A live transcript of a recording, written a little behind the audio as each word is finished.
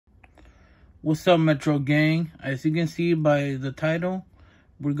What's up, Metro Gang? As you can see by the title,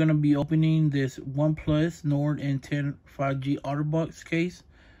 we're going to be opening this OnePlus Nord N10 5G OtterBox case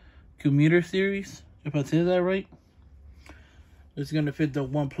Commuter series, if I said that right. It's going to fit the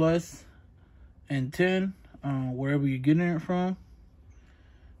OnePlus N10, wherever you're getting it from.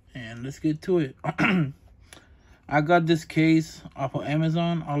 And let's get to it. I got this case off of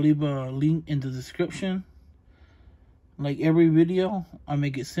Amazon. I'll leave a link in the description. Like every video, I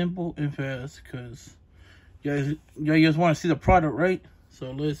make it simple and fast because y'all just want to see the product, right? So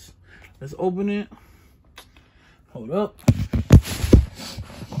let's open it. Hold up.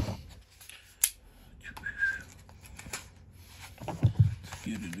 Let's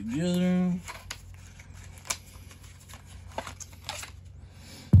get it together.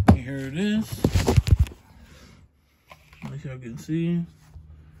 And here it is. Like y'all can see,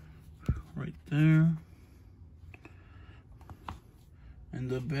 right there. And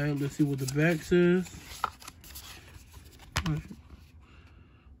the back, let's see what the back says.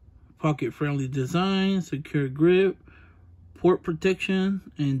 Pocket-friendly design, secure grip, port protection,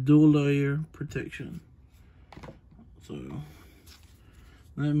 and dual-layer protection. So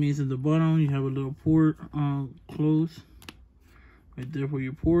that means at the bottom you have a little port closed right there for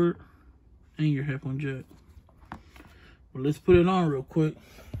your port and your headphone jack. But let's put it on real quick.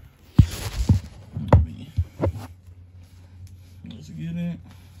 Let's get it.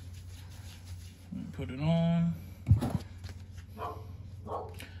 Put it on.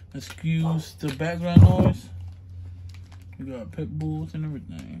 Excuse the background noise. We got pit bulls and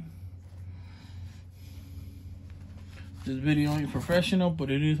everything. This video ain't professional, but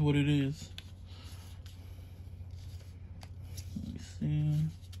it is what it is. Let me see.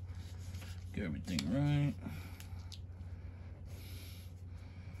 Get everything right.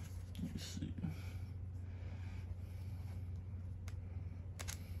 Let me see.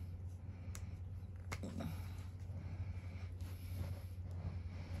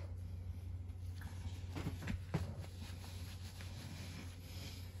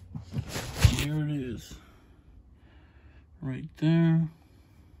 Here it is, right there.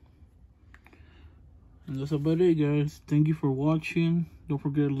 And that's about it, guys. Thank you for watching. Don't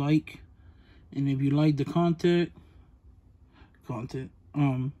forget to like, and if you like the content,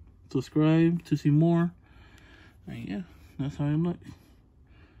 subscribe to see more. And yeah, that's how it looks.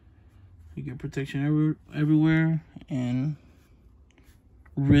 You get protection everywhere, and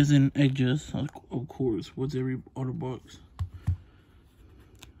resin edges, of course, with every OtterBox.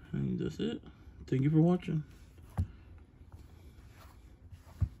 And that's it. Thank you for watching.